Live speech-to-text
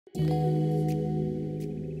In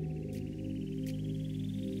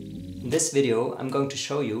this video I'm going to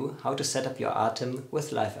show you how to set up your ATEM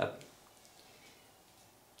with LiveApp.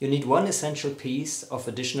 You need one essential piece of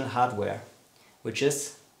additional hardware, which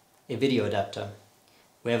is a video adapter.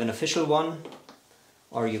 We have an official one,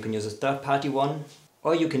 or you can use a third-party one,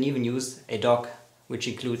 or you can even use a dock, which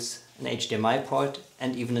includes an HDMI port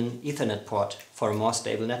and even an Ethernet port for a more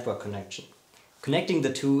stable network connection. Connecting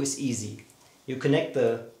the two is easy. You connect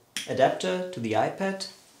the adapter to the iPad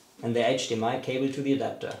and the HDMI cable to the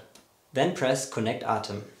adapter. Then press Connect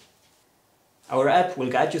ATEM. Our app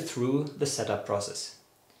will guide you through the setup process.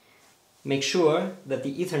 Make sure that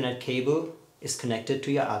the Ethernet cable is connected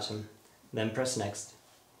to your ATEM. Then press Next.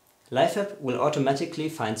 LiveApp will automatically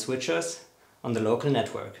find switchers on the local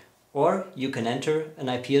network, or you can enter an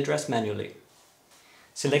IP address manually.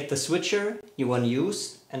 Select the switcher you want to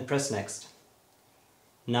use and press Next.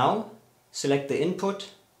 Now select the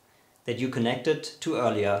input that you connected to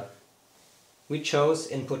earlier. We chose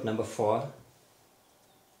input number 4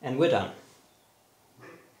 and we're done.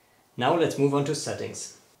 Now let's move on to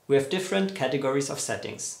settings. We have different categories of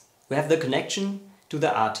settings. We have the connection to the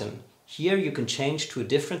ATEM. Here you can change to a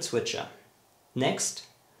different switcher. Next,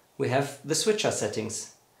 we have the switcher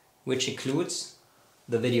settings, which includes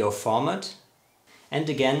the video format and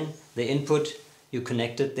again the input you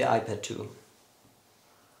connected the iPad to.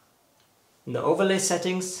 In the overlay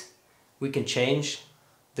settings, we can change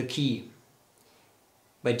the key.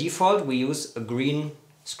 By default, we use a green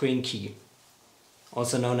screen key,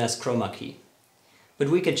 also known as chroma key. But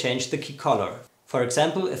we can change the key color. For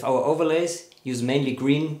example, if our overlays use mainly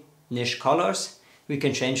greenish colors, we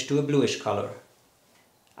can change to a bluish color.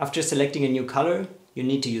 After selecting a new color, you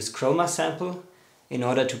need to use chroma sample in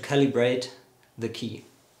order to calibrate the key.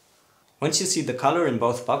 Once you see the color in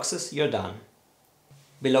both boxes, you're done.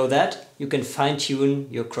 Below that, you can fine-tune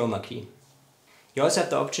your chroma key. You also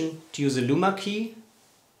have the option to use a luma key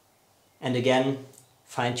and again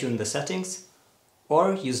fine-tune the settings,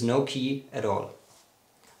 or use no key at all,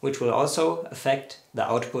 which will also affect the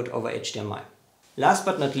output over HDMI. Last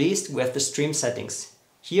but not least, we have the stream settings.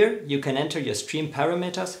 Here you can enter your stream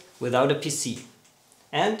parameters without a PC,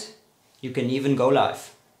 and you can even go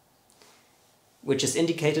live, which is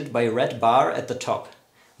indicated by a red bar at the top.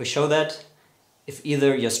 We show that if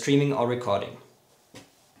either you're streaming or recording.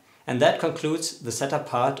 And that concludes the setup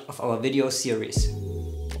part of our video series.